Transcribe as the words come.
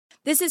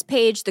This is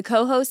Paige, the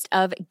co-host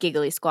of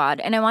Giggly Squad,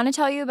 and I want to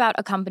tell you about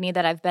a company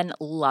that I've been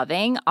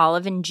loving,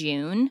 Olive &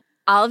 June.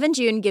 Olive &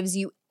 June gives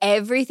you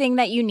everything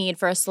that you need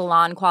for a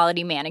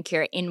salon-quality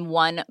manicure in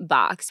one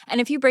box.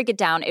 And if you break it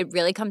down, it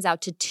really comes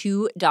out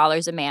to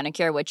 $2 a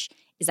manicure, which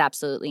is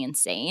absolutely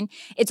insane.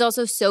 It's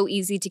also so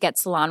easy to get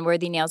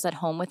salon-worthy nails at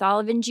home with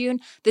Olive & June.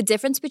 The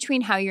difference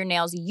between how your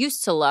nails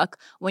used to look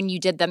when you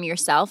did them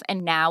yourself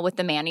and now with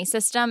the Mani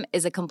system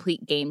is a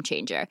complete game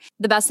changer.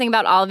 The best thing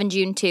about Olive &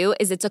 June, too,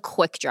 is it's a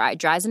quick dry.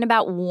 Dries in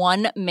about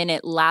 1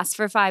 minute, lasts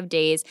for 5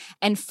 days,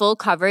 and full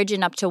coverage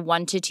in up to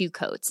 1 to 2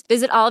 coats.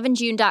 Visit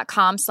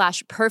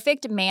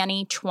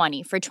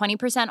oliveandjune.com/perfectmani20 for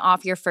 20%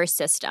 off your first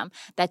system.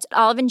 That's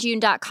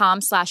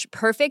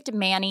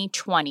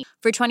oliveandjune.com/perfectmani20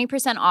 for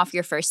 20% off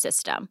your first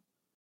system.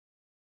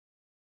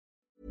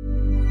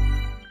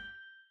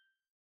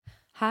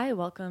 Hi,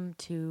 welcome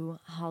to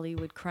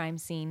Hollywood Crime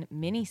Scene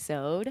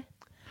Minisode.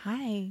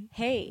 Hi.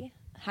 Hey,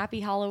 happy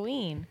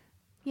Halloween.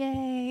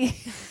 Yay.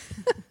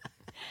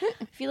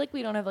 I feel like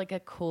we don't have like a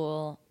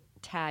cool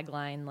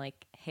tagline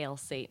like Hail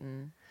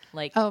Satan.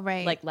 Like, Oh,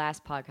 right. Like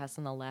last podcast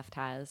on the left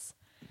has.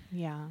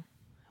 Yeah.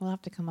 We'll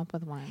have to come up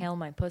with one. Hail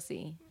my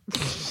pussy.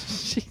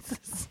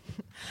 Jesus.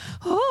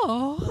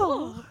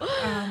 Oh.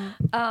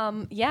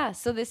 Yeah,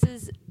 so this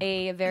is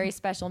a very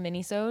special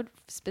minisode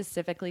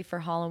specifically for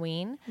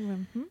Halloween.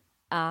 Mm-hmm.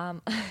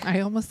 I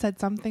almost said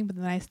something, but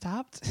then I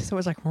stopped. So it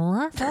was like,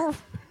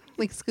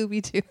 like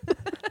Scooby-Doo.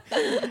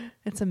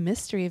 It's a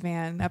mystery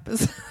van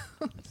episode.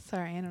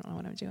 Sorry, I don't know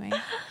what I'm doing.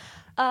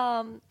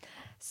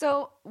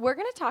 So we're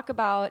going to talk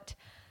about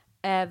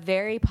a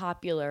very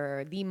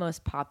popular, the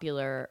most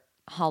popular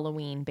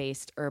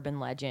Halloween-based urban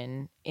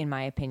legend, in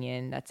my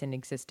opinion, that's in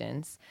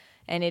existence.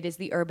 And it is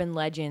the urban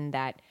legend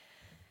that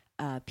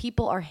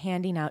people are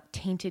handing out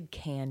tainted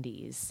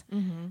candies.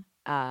 Mm-hmm.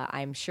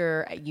 I'm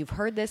sure you've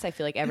heard this. I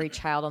feel like every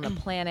child on the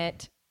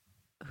planet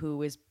who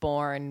was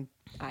born,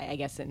 I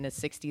guess, in the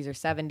 60s or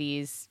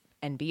 70s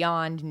and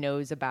beyond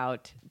knows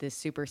about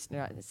this I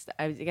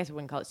guess I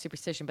wouldn't call it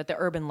superstition, but the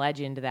urban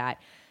legend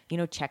that, you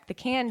know, check the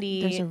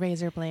candy. There's a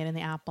razor blade in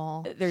the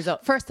apple.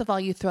 First of all,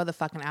 you throw the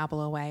fucking apple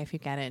away if you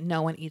get it.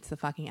 No one eats the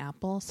fucking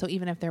apple. So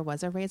even if there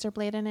was a razor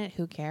blade in it,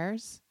 who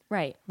cares?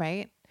 Right.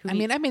 Right? I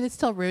mean, it's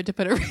still rude to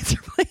put a razor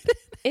blade in it.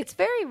 It's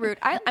very rude.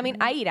 I mean,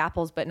 I eat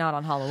apples, but not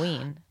on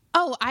Halloween.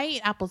 Oh, I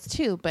eat apples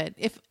too, but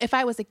if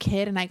I was a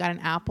kid and I got an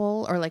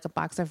apple or like a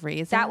box of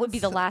raisins, that would be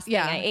the last thing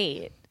I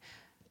ate.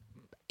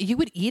 You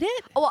would eat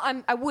it? Well,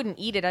 I wouldn't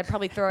eat it. I'd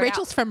probably throw it out.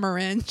 Rachel's from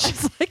Marin.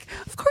 She's like,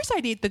 of course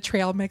I'd eat the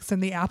trail mix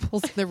and the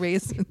apples and the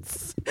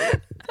raisins. I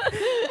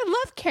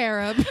love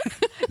carob.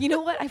 You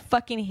know what? I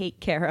fucking hate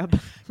carob.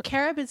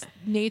 Carob is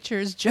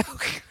nature's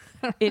joke.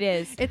 It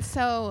is. It's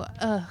so,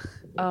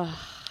 no,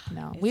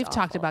 we've awful.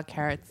 talked about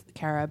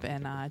carob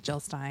and Jill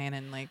Stein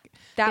and like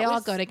they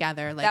all go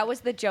together. Like that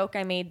was the joke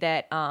I made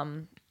that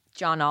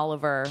John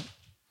Oliver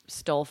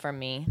stole from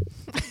me.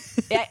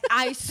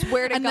 I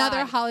swear to another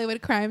God,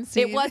 Hollywood crime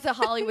scene. It was a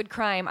Hollywood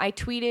crime. I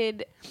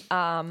tweeted,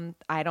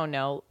 I don't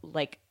know,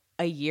 like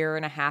a year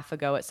and a half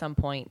ago at some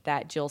point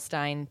that Jill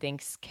Stein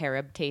thinks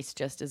carob tastes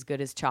just as good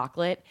as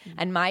chocolate,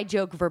 and my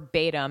joke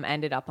verbatim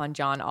ended up on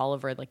John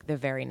Oliver like the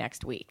very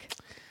next week.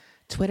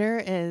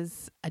 Twitter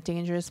is a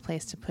dangerous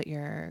place to put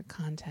your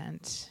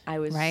content.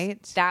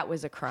 Right? That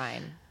was a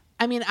crime.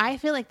 I mean, I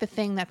feel like the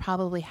thing that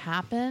probably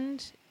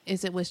happened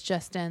is it was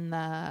just in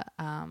the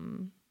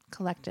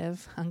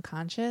collective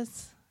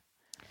unconscious.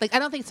 Like, I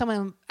don't think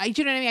someone, do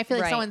you know what I mean? I feel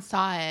like someone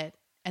saw it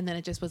and then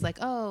it just was like,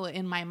 oh,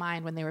 in my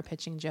mind when they were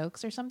pitching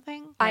jokes or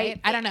something. Right?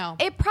 I don't know.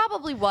 It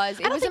probably was.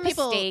 It was a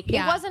mistake.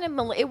 Yeah. It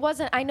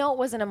wasn't, I know it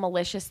wasn't a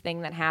malicious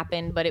thing that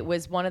happened, but it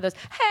was one of those,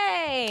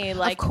 hey,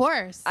 like. Of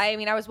course. I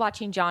mean, I was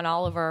watching John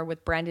Oliver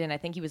with Brendan. I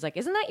think he was like,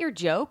 isn't that your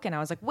joke? And I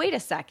was like, wait a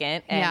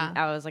second. And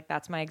I was like,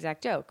 that's my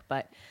exact joke.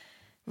 But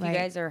if you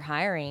guys are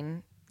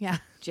hiring,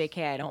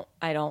 JK,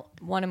 I don't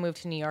want to move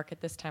to New York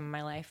at this time in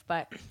my life,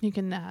 but. You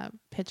can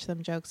pitch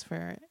them jokes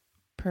for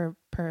per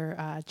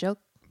joke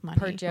money,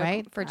 per joke,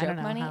 right? For joke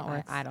money?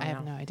 I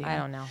have no idea. I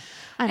don't know.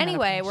 I'm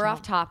anyway, we're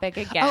off topic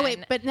again. Oh,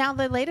 wait. But now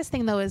the latest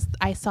thing, though, is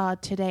I saw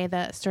today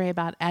the story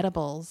about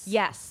edibles.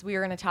 Yes, we were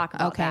going to talk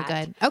about that.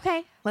 Okay, good.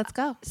 Okay, let's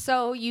go.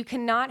 So you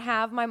cannot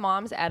have my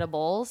mom's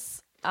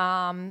edibles.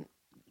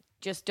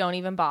 Just don't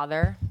even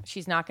bother.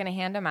 She's not going to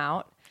hand them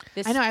out.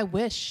 I know, I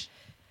wish.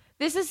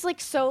 This is like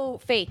so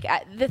fake.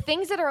 The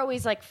things that are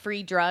always like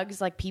free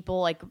drugs, like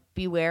people like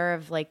beware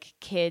of like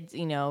kids,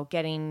 you know,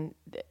 getting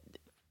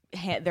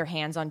their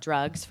hands on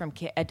drugs from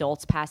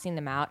adults passing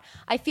them out.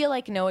 I feel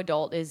like no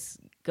adult is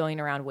going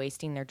around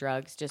wasting their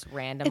drugs just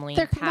randomly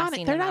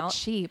passing them out. They're not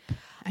cheap.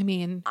 I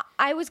mean,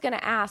 I was going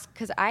to ask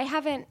because I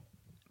haven't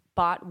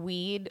bought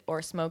weed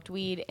or smoked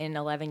weed in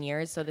 11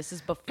 years. So this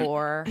is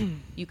before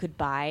you could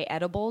buy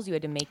edibles. You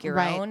had to make your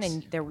own,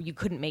 and you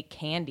couldn't make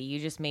candy. You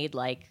just made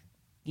like,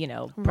 you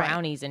know,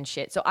 brownies and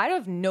shit. So I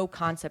have no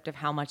concept of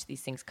how much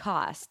these things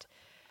cost.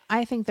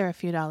 I think they're a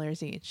few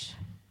dollars each.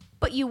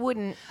 But you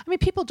wouldn't. I mean,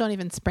 people don't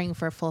even spring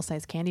for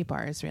full-size candy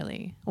bars,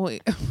 really.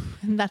 Wait,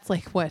 and that's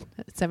like, what,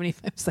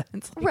 75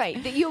 cents? Like,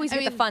 Right. You always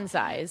get the fun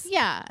size.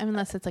 Yeah,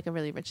 unless it's like a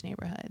really rich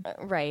neighborhood.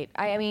 Right.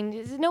 I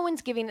mean, no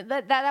one's giving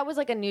that was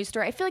like a news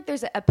story. I feel like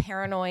there's a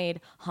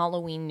paranoid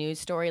Halloween news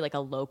story, like a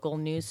local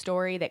news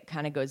story that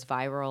kind of goes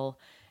viral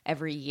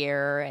every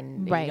year,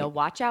 and Right.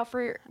 watch out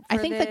for I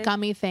think the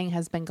gummy thing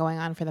has been going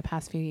on for the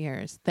past few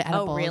years. The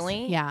edibles. Oh,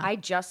 really? Yeah. I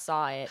just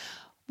saw it.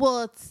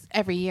 Well, it's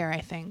every year,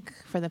 I think,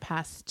 for the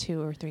past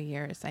 2 or 3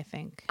 years, I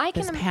think.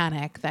 This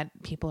panic that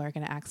people are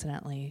going to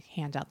accidentally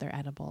hand out their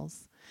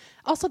edibles.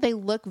 Also, they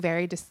look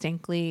very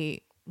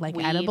distinctly like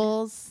Weed.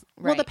 Edibles.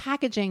 Right. Well, the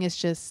packaging is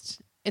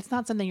just, it's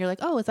not something you're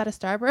like, oh, is that a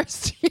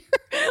Starburst here?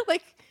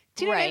 Like,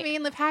 do you know what I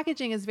mean? The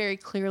packaging is very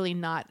clearly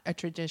not a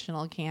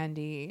traditional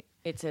candy.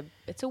 It's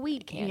a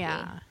weed candy.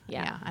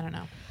 Yeah. I don't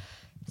know.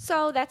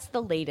 So that's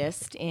the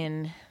latest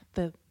in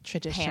The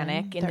tradition.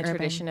 panic, in the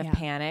tradition of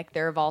panic.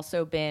 There have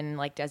also been,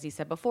 like Desi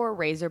said before,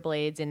 razor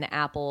blades in the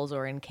apples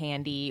or in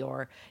candy,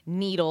 or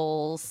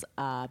needles,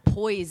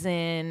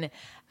 poison.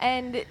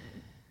 And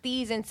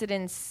these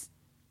incidents,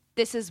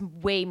 this is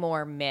way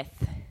more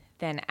myth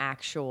than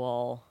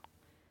actual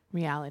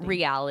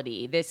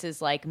reality. This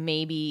is like,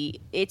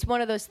 maybe it's one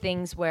of those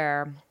things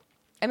where,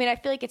 I mean, I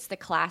feel like it's the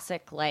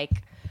classic, like,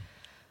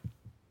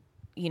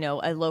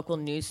 a local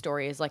news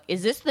story is like,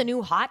 is this the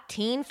new hot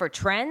teen for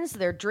trends?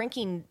 They're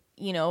drinking,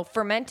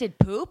 fermented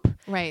poop.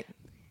 Right.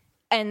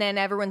 And then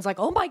everyone's like,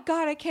 oh my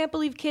God, I can't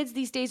believe kids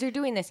these days are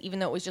doing this, even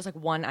though it was just like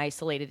one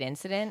isolated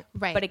incident.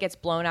 Right. But it gets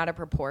blown out of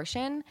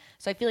proportion.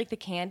 So I feel like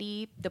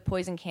the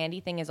poison candy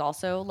thing is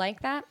also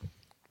like that.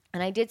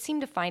 And I did seem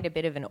to find a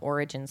bit of an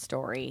origin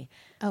story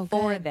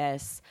for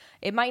this.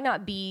 It might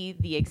not be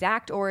the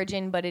exact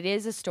origin, but it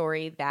is a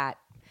story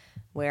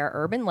where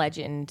urban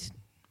legend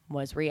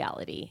was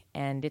reality.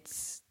 And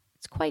it's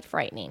quite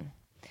frightening.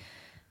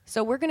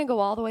 So we're going to go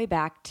all the way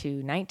back to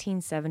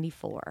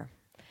 1974.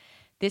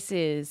 This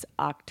is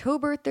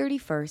October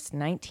 31st,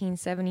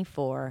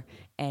 1974,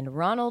 and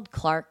Ronald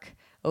Clark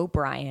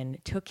O'Brien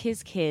took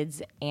his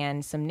kids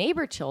and some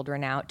neighbor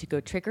children out to go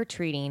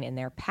trick-or-treating in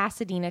their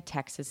Pasadena,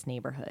 Texas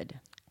neighborhood.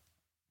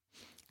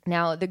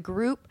 Now, the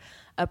group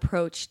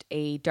approached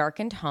a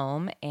darkened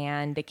home,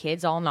 and the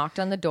kids all knocked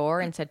on the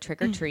door and said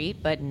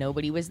trick-or-treat, but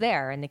nobody was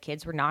there. And the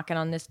kids were knocking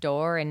on this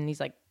door, and he's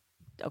like,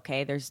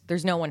 okay,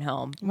 there's no one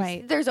home.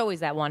 Right. There's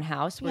always that one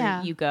house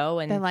where you go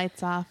and the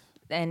lights off.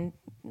 And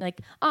like,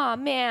 oh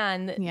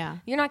man,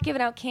 you're not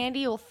giving out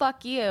candy. Well,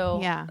 fuck you.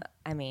 Yeah.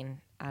 I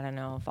mean, I don't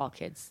know if all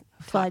kids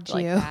Fudge talk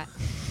like you.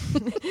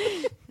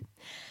 that.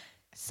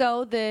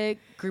 So the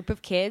group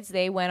of kids,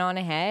 they went on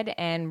ahead,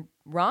 and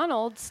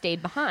Ronald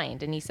stayed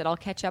behind, and he said, I'll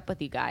catch up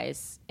with you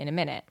guys in a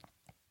minute.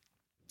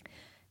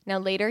 Now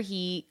later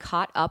he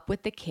caught up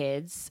with the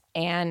kids,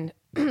 and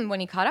when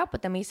he caught up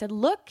with them, he said,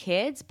 look,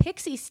 kids,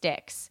 pixie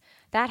sticks.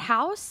 That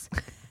house,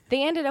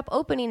 they ended up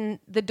opening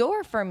the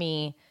door for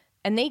me,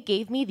 and they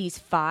gave me these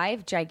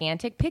 5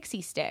 gigantic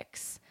pixie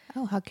sticks.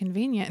 Oh, how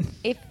convenient.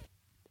 If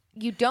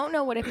you don't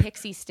know what a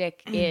pixie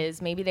stick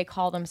is, maybe they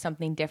call them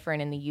something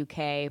different in the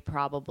UK,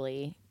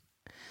 probably.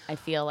 I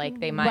feel like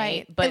they might.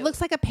 Right. But it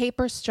looks like a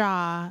paper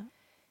straw.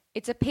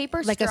 It's a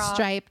paper like straw. A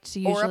striped,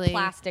 usually. Or a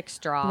plastic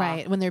straw.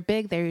 Right. When they're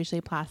big, they're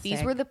usually plastic.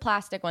 These were the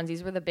plastic ones.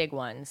 These were the big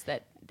ones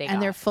that they got.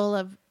 And they're full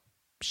of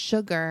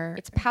sugar.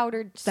 It's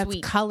powdered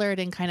sweet. That's colored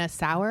and kind of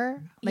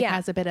sour. Like Yeah.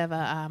 has a bit of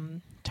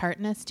a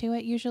tartness to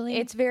it, usually.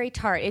 It's very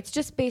tart. It's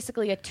just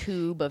basically a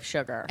tube of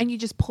sugar. And you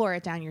just pour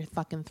it down your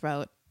fucking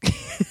throat.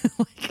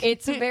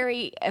 It's a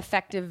very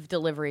effective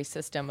delivery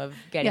system of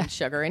getting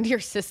sugar into your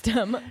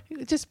system.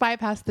 Just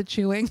bypass the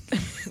chewing.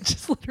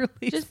 Just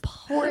literally. Just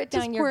pour it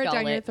down your pour gullet.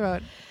 it down your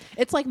throat.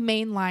 It's like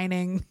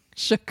mainlining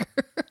sugar.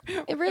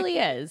 It really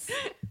is.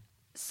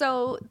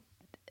 So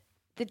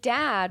the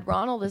dad,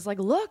 Ronald, is like,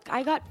 look,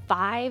 I got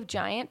 5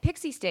 giant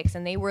pixie sticks,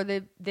 and they were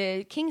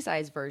the king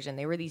size version.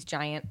 They were these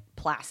giant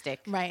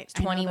plastic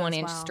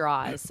 21-inch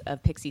straws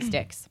of pixie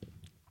sticks.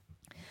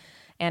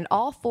 And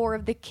all 4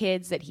 of the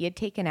kids that he had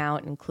taken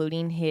out,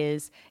 including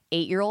his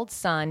 8-year-old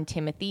son,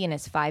 Timothy, and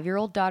his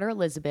 5-year-old daughter,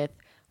 Elizabeth,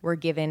 were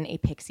given a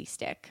pixie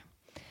stick.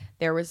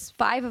 There was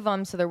 5 of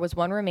them, so there was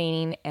 1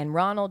 remaining, and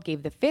Ronald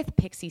gave the 5th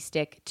pixie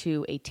stick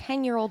to a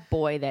 10-year-old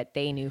boy that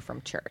they knew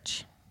from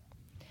church.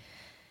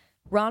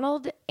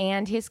 Ronald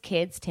and his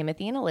kids,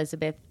 Timothy and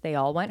Elizabeth, they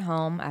all went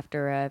home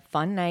after a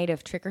fun night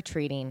of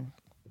trick-or-treating.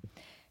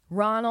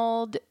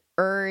 Ronald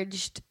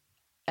urged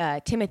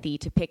Timothy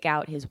to pick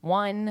out his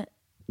one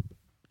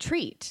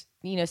treat.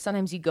 You know,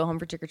 sometimes you go home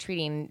for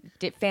trick-or-treating.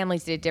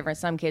 Families did it different.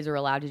 Some kids were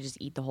allowed to just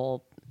eat the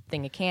whole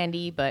thing of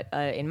candy, but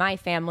in my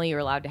family, you're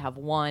allowed to have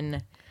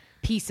one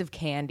piece of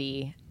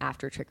candy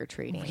after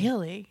trick-or-treating.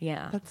 Really?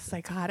 Yeah. That's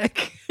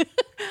psychotic.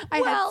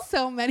 I had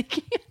so many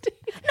candy.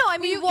 No, I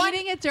mean,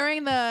 eating it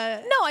during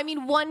the... No, I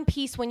mean, one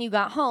piece when you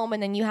got home,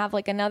 and then you have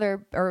like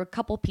another or a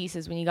couple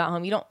pieces when you got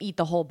home. You don't eat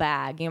the whole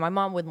bag. You know, my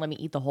mom wouldn't let me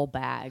eat the whole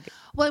bag.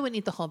 Well, I wouldn't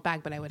eat the whole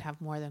bag, but I would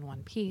have more than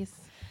one piece.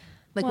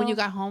 Like when you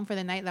got home for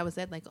the night, that was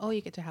it. Like, oh,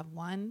 you get to have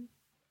one.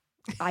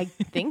 I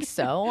think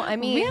so. I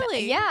mean,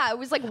 really? Yeah, it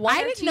was like one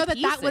I or didn't two know that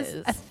pieces. that was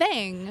a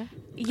thing.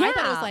 Yeah. I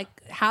thought it was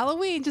like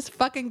Halloween. Just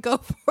fucking go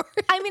for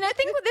it. I mean, I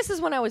think this is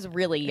when I was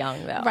really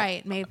young, though.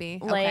 Right, maybe.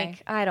 Like,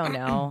 okay. I don't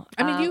know.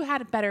 I mean, you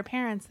had better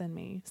parents than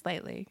me,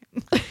 slightly.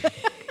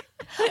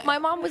 My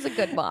mom was a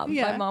good mom.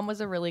 Yeah. My mom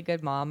was a really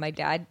good mom. My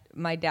dad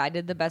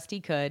did the best he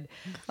could.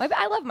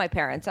 I love my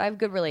parents. I have a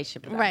good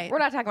relationship with them. Right. We're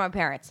not talking about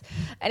parents.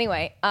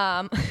 Anyway,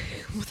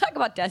 we'll talk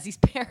about Desi's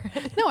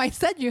parents. No, I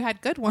said you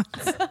had good ones.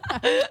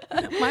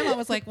 My mom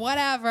was like,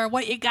 whatever,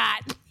 what you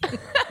got?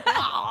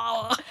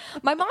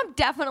 My mom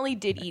definitely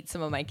did eat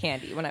some of my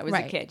candy when I was a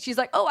Right. kid. She's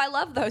like, oh, I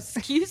love those.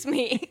 Excuse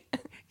me.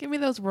 Give me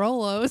those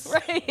Rolos.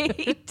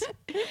 Right.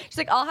 She's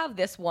like, I'll have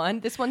this one.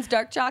 This one's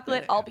dark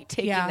chocolate. I'll be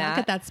taking Yeah, that. look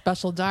at that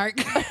special dark.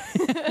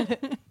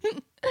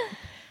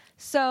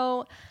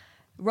 So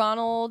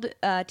Ronald,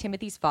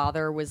 Timothy's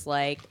father, was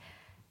like,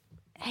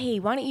 hey,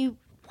 why don't you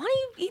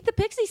eat the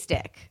pixie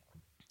stick?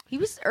 He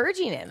was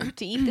urging him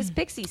to eat this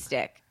pixie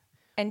stick.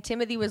 And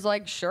Timothy was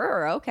like,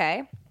 sure,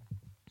 okay.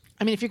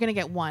 I mean, if you're going to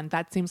get one,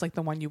 that seems like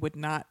the one you would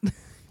not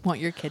want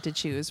your kid to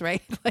choose,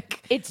 right?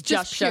 Like It's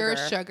just pure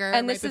sugar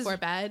and right this is before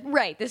bed.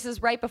 Right. This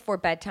is right before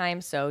bedtime.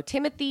 So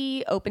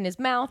Timothy opened his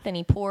mouth and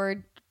he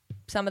poured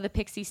some of the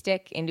pixie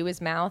stick into his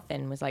mouth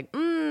and was like,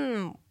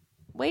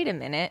 wait a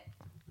minute.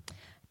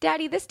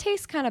 Daddy, this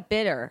tastes kind of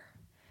bitter.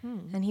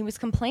 And he was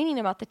complaining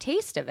about the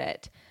taste of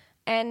it.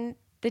 And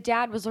the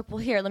dad was like, well,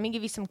 here, let me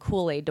give you some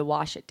Kool-Aid to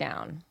wash it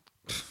down.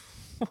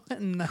 What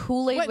in the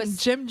Kool-Aid what in was-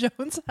 Jim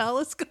Jones hell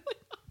is going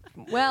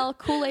on? Well,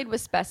 Kool-Aid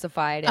was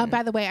specified. And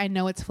By the way, I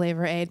know it's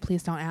Flavor Aid.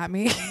 Please don't at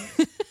me.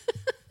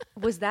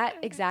 was that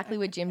exactly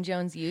what Jim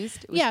Jones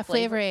used? It was Yeah,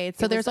 Flavor Aid.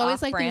 So it there's was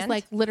always like these, off-brand?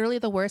 like literally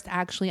the worst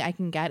actually I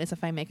can get is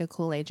if I make a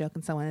Kool-Aid joke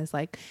and someone is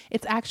like,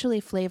 it's actually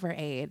Flavor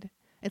Aid.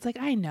 It's like,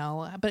 I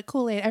know, but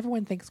Kool-Aid,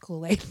 everyone thinks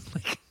Kool-Aid.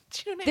 Like,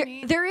 do you know what I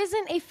mean? There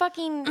isn't a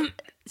fucking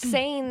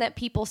saying that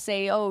people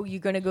say, oh, you're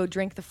going to go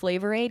drink the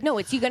Flavor Aid. No,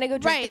 it's you're going to go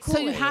drink Right. the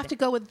Kool-Aid. So you have to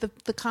go with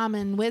the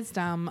common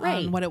wisdom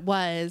Right. on what it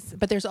was.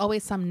 But there's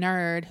always some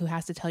nerd who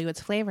has to tell you it's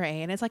Flavor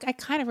Aid. And it's like, I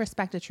kind of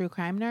respect a true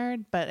crime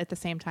nerd, but at the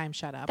same time,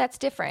 shut up. That's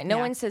different. No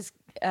Yeah. one says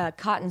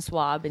cotton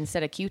swab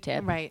instead of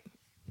Q-tip. Right.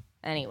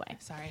 Anyway.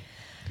 Sorry.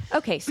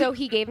 Okay, so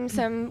he gave him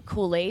some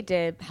Kool-Aid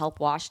to help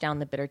wash down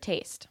the bitter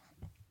taste.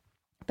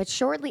 But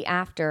shortly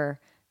after,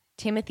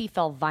 Timothy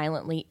fell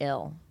violently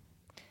ill,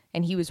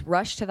 and he was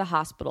rushed to the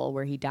hospital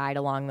where he died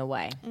along the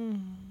way.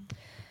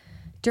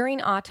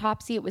 During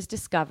autopsy, it was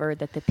discovered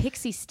that the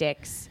pixie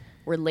sticks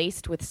were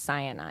laced with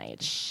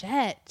cyanide.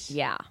 Shit.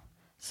 Yeah.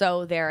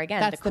 So there again,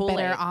 That's the the Kool-Aid.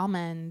 bitter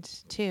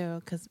almond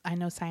too, because I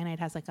know cyanide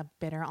has like a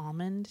bitter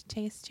almond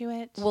taste to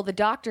it. Well, the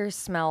doctors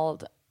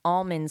smelled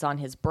almonds on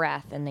his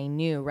breath, and they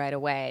knew right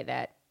away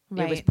that it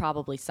was Right.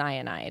 probably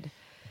cyanide.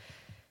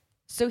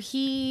 So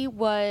he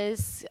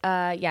was,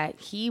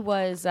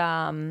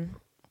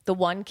 the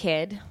one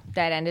kid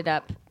that ended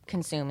up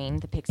consuming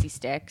the pixie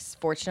sticks.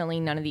 Fortunately,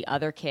 none of the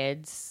other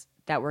kids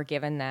that were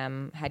given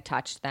them had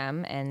touched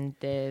them, and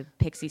the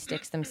pixie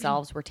sticks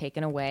themselves were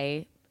taken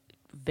away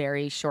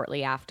very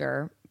shortly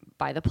after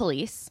by the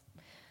police.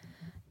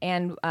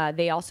 And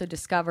they also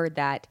discovered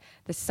that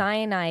the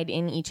cyanide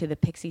in each of the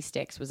pixie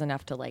sticks was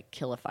enough to like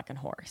kill a fucking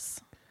horse.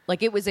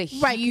 Like it was a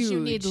huge. Right, because you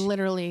need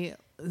literally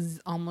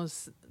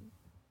almost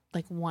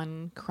like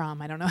one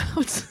crumb. I don't know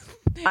how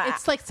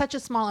it's like such a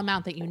small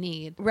amount that you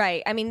need.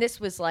 Right. I mean, this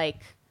was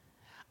like.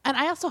 And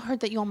I also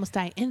heard that you almost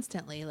die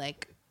instantly.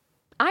 Like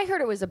I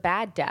heard it was a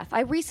bad death.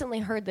 I recently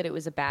heard that it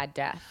was a bad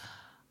death.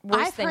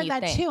 Worse I've than heard you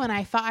that think. too, and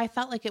I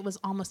felt like it was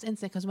almost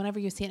instant because whenever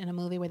you see it in a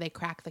movie where they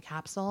crack the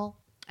capsule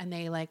and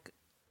they like,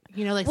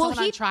 you know, like Well,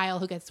 someone he- on trial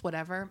who gets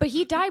whatever. But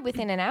he died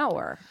within an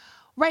hour.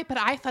 Right, but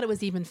I thought it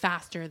was even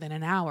faster than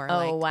an hour. Oh,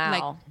 like, wow.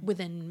 Like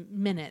within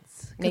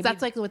minutes. Maybe- Because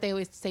that's like what they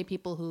always say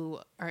people who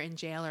are in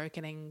jail or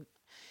getting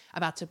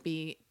about to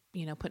be,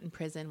 you know, put in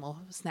prison will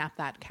snap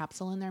that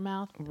capsule in their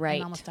mouth. Right.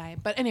 And almost die.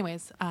 But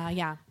anyways,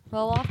 yeah.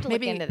 Well, we'll have to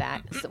Maybe- look into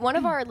that. So one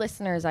of our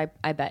listeners, I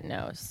bet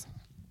knows.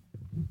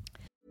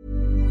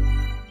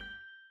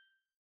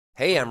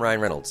 Hey, I'm Ryan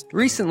Reynolds.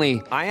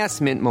 Recently, I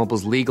asked Mint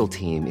Mobile's legal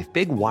team if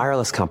big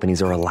wireless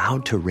companies are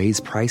allowed to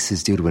raise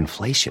prices due to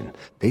inflation.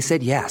 They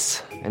said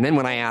yes. And then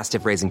when I asked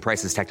if raising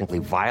prices technically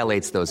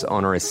violates those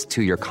onerous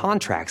 2-year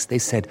contracts, they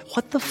said,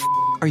 "What the f***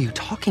 are you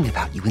talking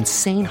about, you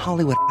insane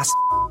Hollywood ass?"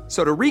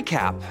 So to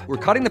recap, we're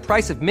cutting the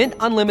price of Mint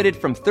Unlimited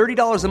from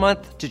 $30 a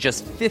month to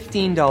just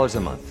 $15 a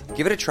month.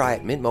 Give it a try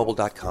at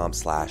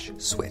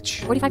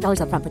mintmobile.com/switch.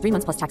 $45 up front for 3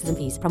 months plus taxes and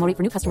fees. Promo rate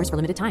for new customers for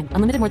limited time.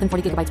 Unlimited more than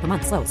 40 gigabytes per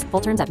month. Slows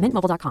full terms at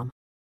mintmobile.com.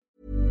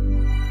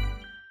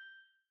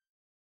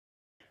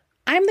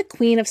 I'm the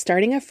queen of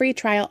starting a free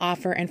trial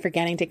offer and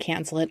forgetting to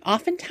cancel it,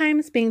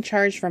 oftentimes being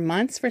charged for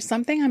months for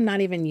something I'm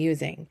not even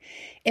using.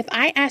 If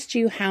I asked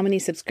you how many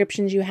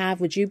subscriptions you have,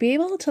 would you be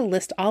able to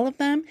list all of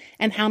them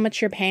and how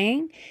much you're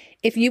paying?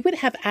 If you would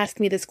have asked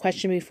me this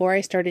question before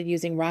I started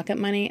using Rocket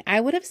Money, I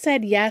would have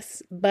said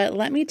yes, but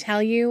let me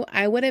tell you,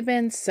 I would have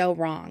been so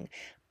wrong.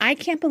 I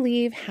can't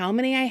believe how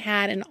many I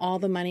had and all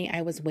the money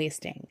I was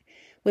wasting.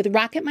 With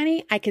Rocket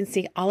Money, I can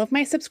see all of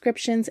my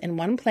subscriptions in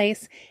one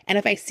place, and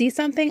if I see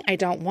something I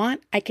don't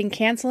want, I can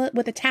cancel it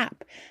with a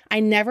tap. I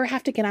never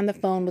have to get on the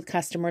phone with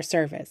customer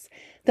service.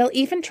 They'll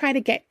even try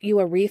to get you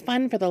a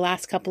refund for the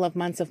last couple of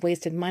months of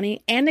wasted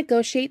money and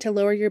negotiate to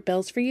lower your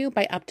bills for you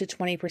by up to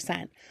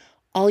 20%.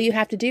 All you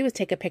have to do is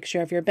take a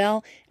picture of your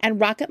bill, and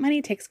Rocket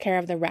Money takes care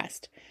of the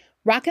rest.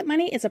 Rocket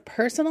Money is a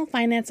personal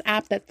finance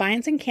app that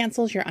finds and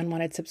cancels your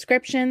unwanted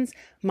subscriptions,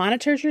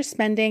 monitors your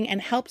spending,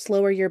 and helps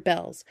lower your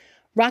bills.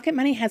 Rocket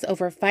Money has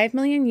over 5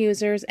 million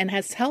users and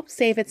has helped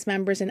save its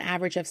members an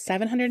average of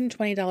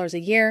 $720 a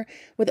year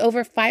with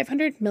over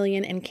 500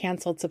 million in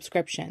canceled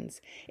subscriptions.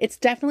 It's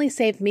definitely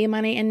saved me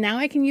money, and now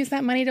I can use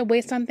that money to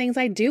waste on things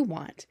I do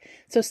want.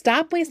 So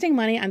stop wasting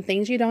money on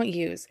things you don't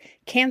use.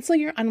 Cancel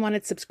your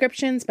unwanted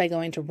subscriptions by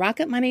going to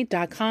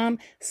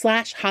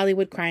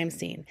rocketmoney.com/Hollywood crime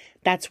scene.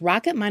 That's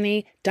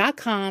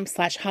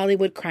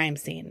rocketmoney.com/Hollywood crime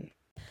scene.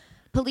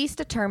 Police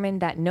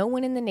determined that no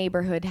one in the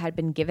neighborhood had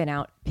been given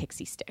out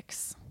pixie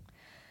sticks.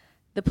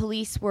 The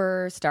police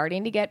were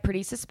starting to get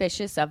pretty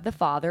suspicious of the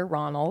father,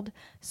 Ronald,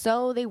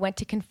 so they went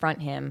to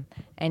confront him.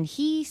 And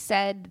he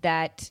said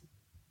that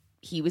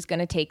he was going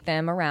to take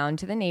them around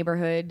to the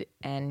neighborhood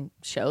and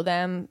show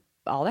them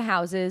all the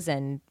houses.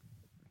 And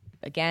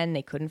again,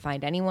 they couldn't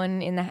find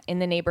anyone in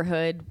the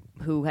neighborhood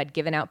who had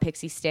given out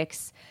pixie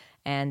sticks.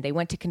 And they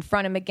went to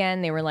confront him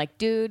again. They were like,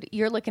 dude,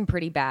 you're looking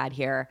pretty bad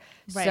here.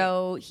 Right.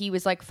 So he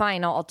was like,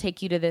 fine, I'll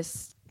take you to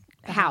this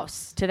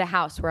house, to the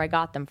house where I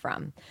got them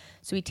from.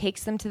 So he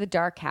takes them to the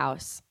dark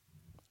house,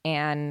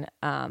 and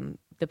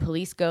the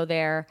police go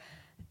there.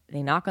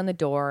 They knock on the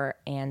door,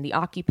 and the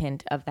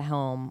occupant of the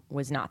home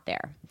was not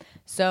there.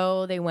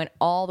 So they went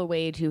all the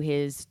way to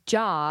his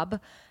job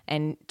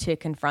and to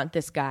confront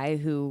this guy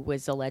who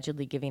was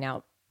allegedly giving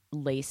out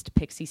laced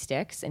pixie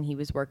sticks, and he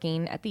was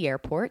working at the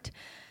airport.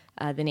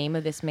 The name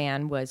of this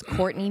man was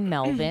Courtney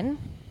Melvin.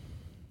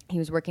 He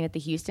was working at the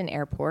Houston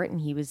airport,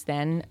 and he was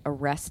then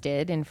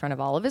arrested in front of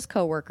all of his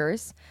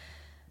coworkers.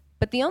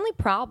 But the only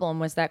problem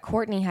was that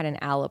Courtney had an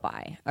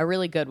alibi, a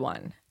really good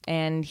one,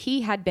 and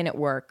he had been at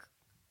work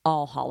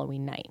all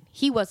Halloween night.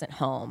 He wasn't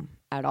home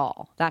at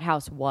all. That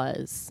house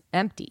was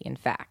empty, in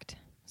fact.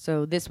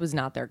 So this was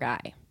not their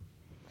guy.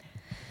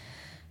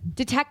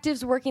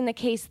 Detectives working the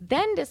case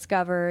then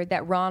discovered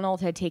that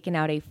Ronald had taken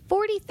out a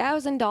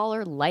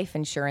 $40,000 life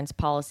insurance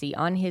policy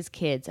on his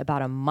kids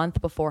about a month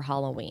before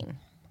Halloween.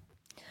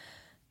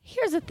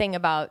 Here's the thing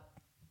about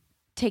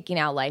taking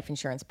out life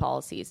insurance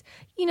policies.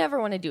 You never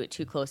want to do it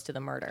too close to the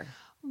murder.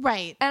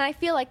 Right. And I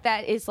feel like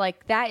that is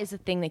the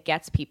thing that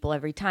gets people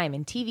every time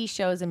in TV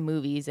shows and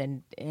movies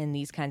and in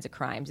these kinds of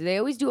crimes. They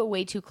always do it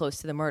way too close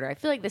to the murder. I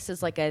feel like this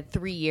is like a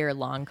 3-year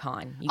long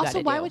con.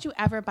 Also, why would you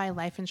ever buy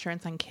life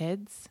insurance on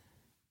kids?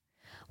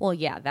 Well,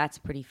 yeah, that's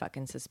pretty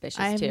fucking suspicious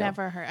too. I've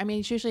never heard. I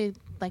mean, it's usually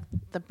like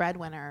the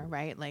breadwinner,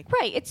 right? Like,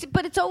 right. It's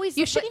always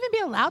you shouldn't even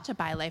be allowed to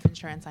buy life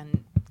insurance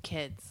on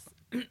kids.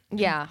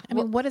 Yeah. I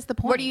mean, what is the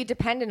point? What are you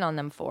dependent on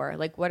them for?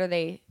 Like, what are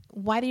they?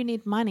 Why do you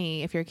need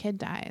money if your kid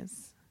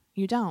dies?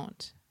 You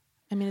don't.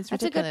 I mean, it's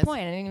ridiculous. That's a good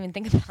point. I didn't even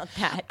think about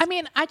that. I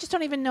mean, I just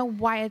don't even know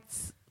why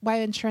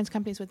insurance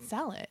companies would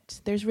sell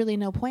it. There's really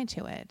no point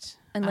to it.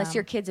 Unless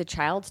your kid's a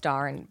child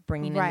star and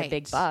bringing in the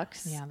big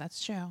bucks. Yeah,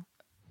 that's true.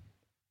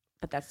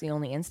 But that's the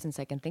only instance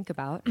I can think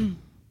about.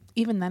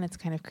 Even then, it's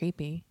kind of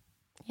creepy.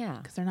 Yeah.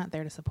 Because they're not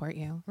there to support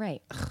you.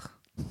 Right.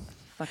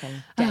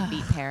 Fucking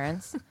deadbeat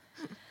parents.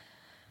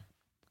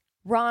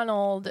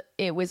 Ronald,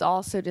 it was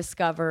also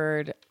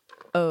discovered,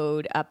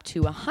 owed up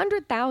to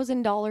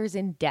 $100,000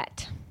 in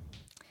debt.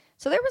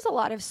 So there was a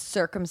lot of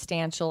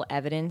circumstantial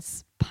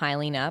evidence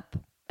piling up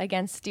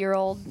against dear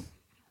old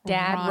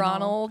dad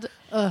Ronald.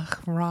 Ugh,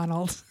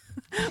 Ronald.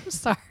 I'm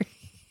sorry.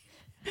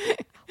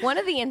 One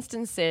of the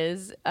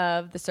instances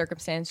of the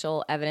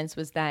circumstantial evidence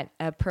was that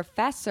a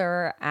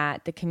professor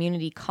at the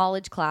community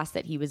college class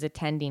that he was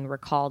attending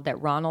recalled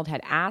that Ronald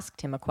had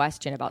asked him a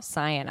question about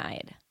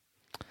cyanide.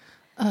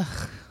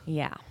 Ugh.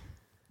 Yeah.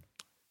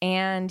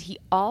 And he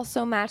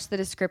also matched the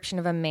description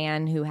of a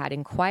man who had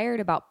inquired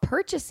about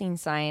purchasing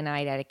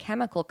cyanide at a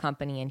chemical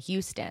company in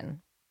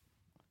Houston.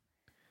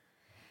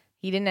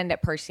 He didn't end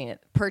up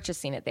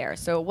purchasing it there.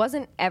 So it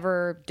wasn't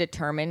ever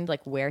determined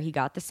like where he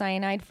got the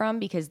cyanide from,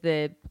 because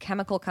the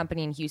chemical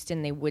company in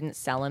Houston, they wouldn't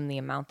sell him the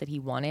amount that he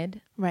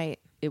wanted. Right.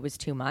 It was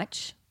too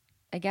much,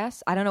 I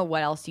guess. I don't know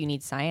what else you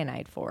need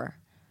cyanide for,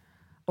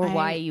 or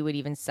why you would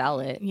even sell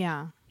it.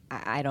 Yeah.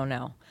 I don't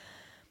know.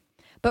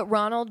 But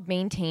Ronald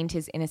maintained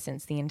his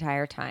innocence the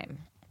entire time.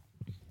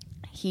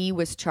 He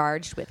was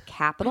charged with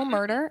capital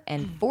murder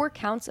and 4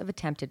 counts of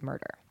attempted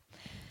murder.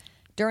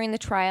 During the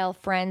trial,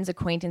 friends,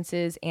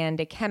 acquaintances, and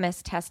a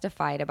chemist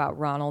testified about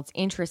Ronald's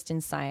interest in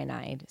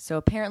cyanide. So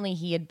apparently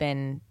he had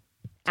been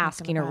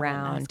asking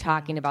around,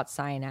 talking about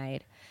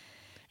cyanide.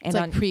 And it's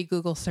like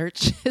pre-Google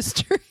search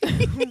history.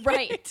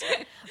 Right.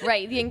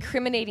 The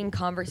incriminating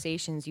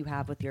conversations you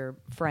have with your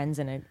friends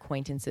and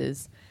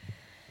acquaintances.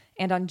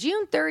 And on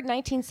June 3rd,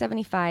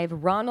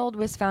 1975, Ronald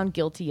was found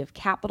guilty of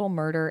capital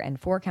murder and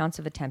 4 counts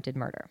of attempted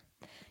murder.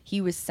 He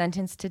was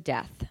sentenced to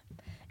death.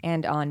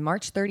 And on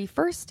March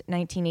 31st,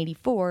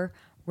 1984,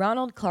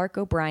 Ronald Clark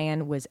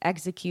O'Brien was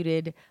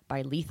executed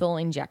by lethal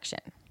injection.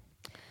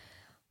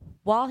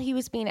 While he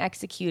was being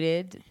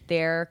executed,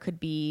 there could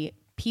be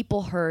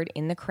people heard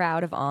in the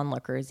crowd of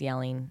onlookers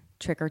yelling,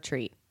 "Trick or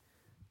treat."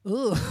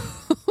 Ooh.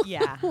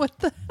 Yeah. What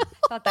the?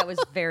 Thought that was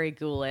very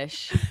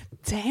ghoulish.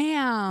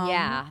 Damn.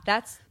 Yeah,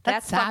 that's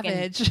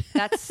savage. Fucking,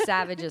 that's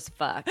savage as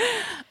fuck.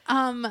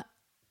 I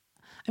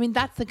mean,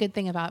 that's the good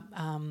thing about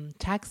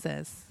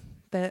Texas,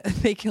 that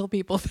they kill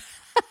people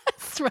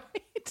fast, right?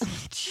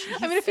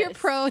 I mean, if you're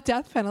pro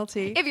death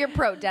penalty,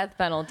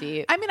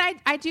 I mean,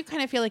 I do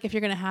kind of feel like if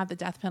you're going to have the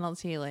death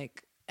penalty,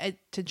 like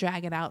to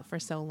drag it out for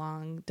so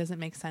long doesn't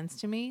make sense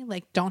to me.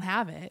 Like, don't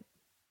have it.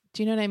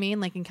 Do you know what I mean?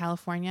 Like in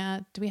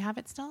California, do we have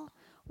it still?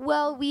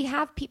 Well, we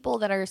have people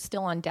that are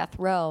still on death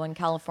row in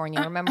California.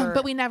 Remember,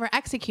 but we never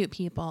execute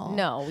people.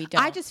 No, we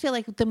don't. I just feel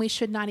like then we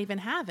should not even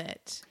have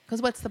it,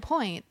 because what's the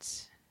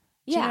point?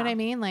 Do you know what I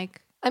mean?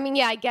 Like, I mean,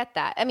 yeah, I get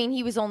that. I mean,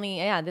 he was only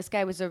this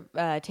guy was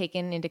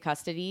taken into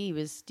custody. He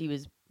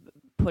was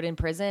put in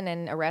prison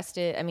and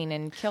arrested. I mean,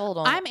 and killed.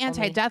 I'm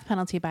anti-death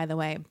penalty, by the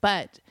way,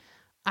 but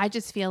I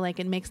just feel like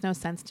it makes no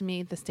sense to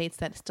me, the states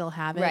that still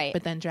have it, right,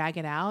 but then drag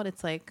it out.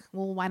 It's like,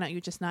 well, why don't you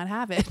just not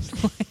have it?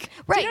 Like,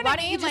 right. You know why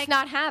don't you just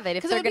not have it?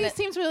 Because it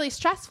seems really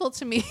stressful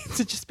to me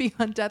to just be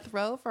on death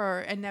row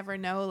and never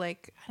know,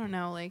 like, I don't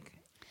know, like,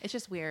 it's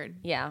just weird.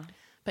 Yeah.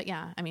 But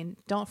yeah, I mean,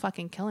 don't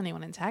fucking kill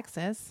anyone in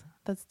Texas.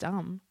 That's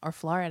dumb. Or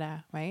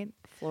Florida, right?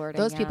 Florida.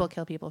 Those people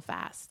kill people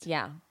fast.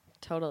 Yeah,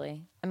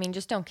 totally. I mean,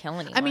 just don't kill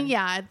anyone. I mean,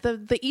 yeah,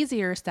 the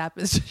easier step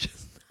is to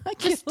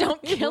just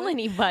don't kill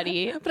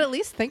anybody. But at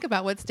least think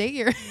about what state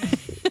you're in.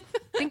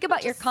 Think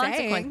about your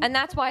consequence. saying. And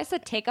that's why I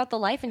said take out the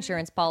life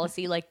insurance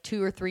policy like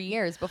 2 or 3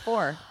 years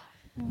before.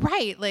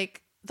 Right.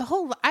 Like the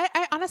whole,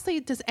 I honestly,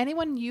 does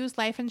anyone use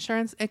life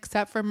insurance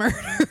except for murder?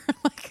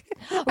 Like,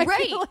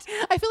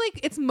 I feel like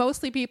it's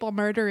mostly people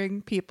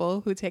murdering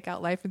people who take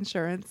out life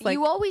insurance. Like,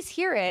 you always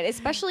hear it,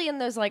 especially in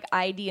those like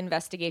ID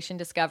investigation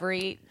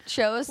discovery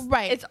shows.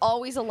 Right. It's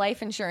always a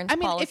life insurance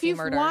policy. I mean, if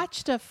you've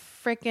watched a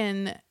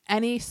freaking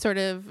any sort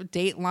of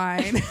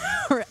Dateline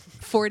or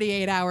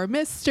 48-hour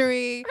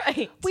mystery,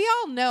 right, we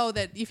all know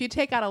that if you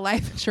take out a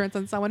life insurance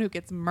on someone who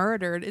gets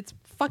murdered, it's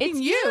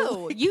fucking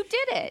you. You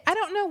did it. I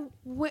don't know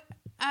what.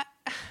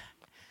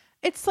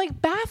 It's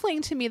like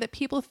baffling to me that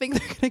people think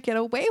they're going to get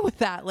away with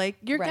that. Like,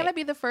 you're going to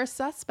be the first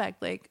suspect.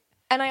 Like,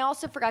 and I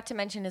also forgot to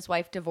mention his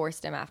wife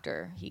divorced him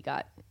after he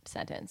got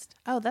sentenced.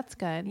 Oh, that's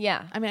good.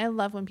 Yeah. I mean, I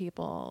love when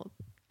people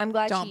I'm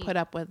glad don't put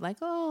up with like,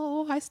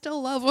 oh, I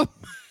still love him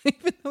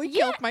even though he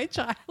killed my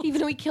child.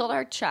 Even though we killed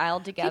our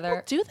child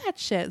together. People do that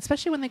shit,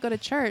 especially when they go to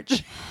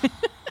church. Oh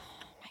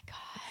my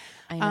God.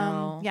 I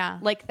know. Yeah.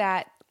 Like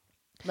that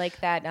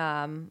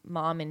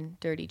mom in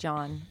Dirty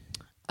John.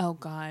 Oh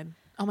God.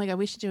 Oh my God,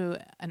 we should do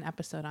an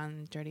episode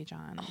on Dirty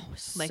John. Oh,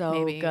 like so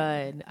maybe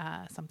good.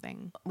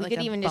 Something. We like could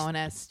a even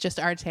bonus, just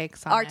our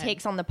takes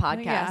on the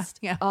podcast.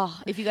 Yeah.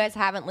 Oh, if you guys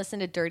haven't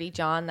listened to Dirty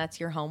John, that's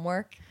your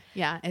homework.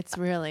 Yeah, it's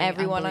really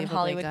everyone on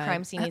Hollywood good.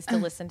 Crime Scene needs to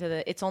listen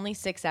to it's only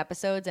 6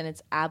 episodes and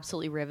it's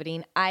absolutely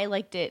riveting. I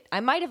liked it.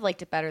 I might have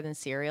liked it better than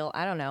Serial.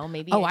 I don't know.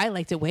 Maybe. I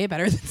liked it way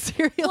better than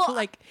Serial. Well,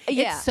 like,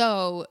 yeah.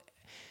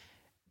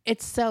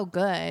 It's so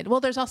good. Well,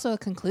 there's also a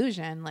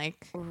conclusion,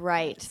 like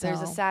right. So.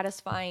 There's a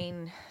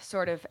satisfying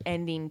sort of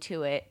ending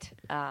to it.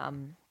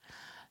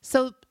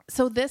 So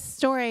this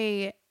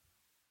story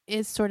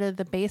is sort of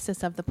the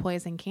basis of the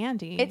poison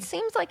candy. It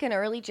seems like an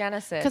early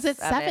genesis because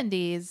it's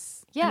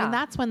 70s. Yeah, I mean,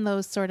 that's when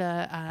those sort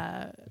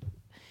of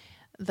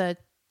the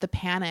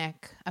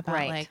panic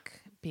about like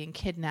being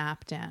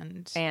kidnapped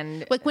and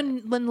like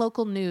when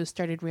local news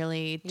started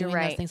really doing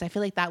those things. I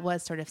feel like that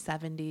was sort of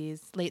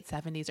 70s, late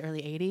 70s,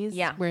 early 80s.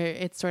 Yeah. Where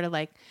it's sort of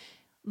like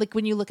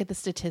when you look at the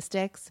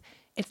statistics,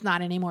 it's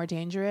not any more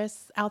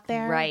dangerous out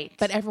there. Right.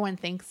 But everyone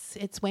thinks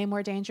it's way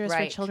more dangerous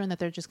for children, that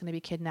they're just going to be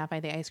kidnapped by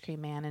the ice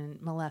cream man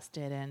and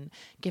molested and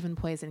given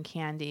poison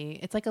candy.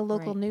 It's like a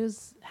local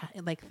news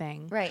like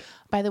thing. Right.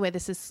 By the way,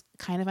 this is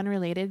kind of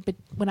unrelated, but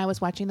when I was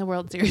watching the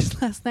World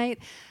Series last night,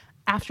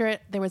 after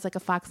it, there was like a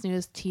Fox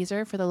News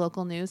teaser for the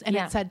local news, and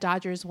it said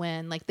Dodgers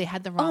win. Like they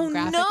had the wrong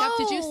graphic up.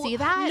 Did you see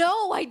that?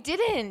 No, I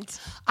didn't.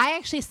 I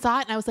actually saw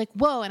it, and I was like,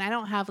 "Whoa!" And I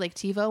don't have like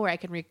TiVo where I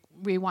can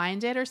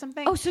rewind it or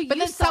something. Oh, so but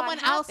you then saw someone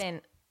it else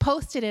happen.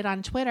 Posted it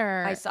on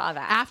Twitter. I saw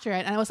that after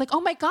it, and I was like,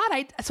 "Oh my God!"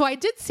 So I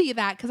did see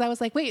that because I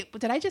was like, "Wait,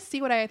 did I just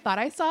see what I thought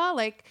I saw?"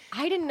 Like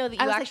I didn't know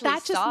that you actually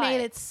that just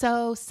made it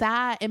so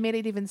sad. It made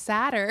it even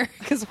sadder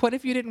because what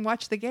if you didn't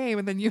watch the game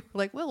and then you were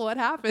like, "Well, what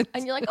happened?"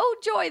 And you're like, "Oh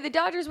joy, the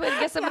Dodgers win.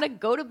 Guess I'm gonna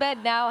go to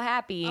bed now,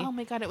 happy." Oh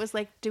my God! It was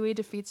like Dewey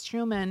defeats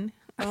Truman.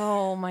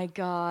 Oh my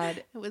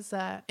God! It was.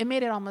 It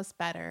made it almost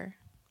better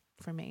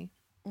for me.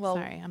 Well,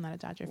 sorry, I'm not a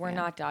Dodger fan. We're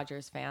not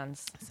Dodgers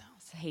fans. So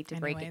I hate to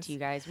break it to you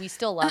guys. We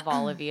still love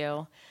all of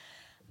you.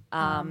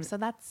 So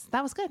that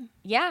was good.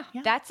 Yeah,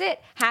 that's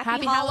it.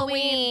 Happy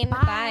Halloween.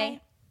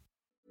 Bye.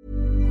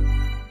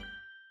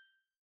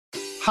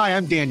 Hi,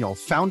 I'm Daniel,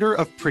 founder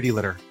of Pretty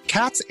Litter.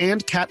 Cats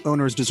and cat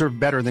owners deserve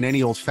better than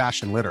any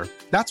old-fashioned litter.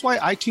 That's why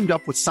I teamed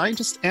up with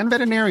scientists and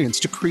veterinarians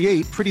to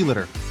create Pretty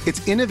Litter.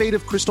 Its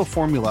innovative crystal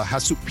formula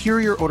has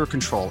superior odor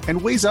control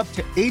and weighs up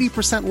to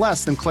 80%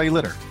 less than clay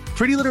litter.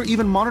 Pretty Litter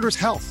even monitors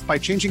health by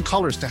changing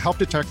colors to help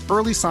detect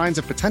early signs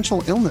of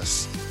potential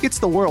illness. It's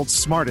the world's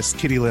smartest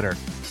kitty litter.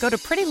 Go to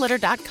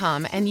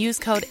prettylitter.com and use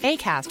code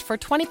ACAST for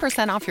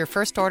 20% off your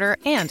first order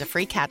and a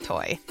free cat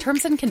toy.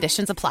 Terms and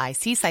conditions apply.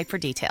 See site for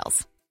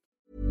details.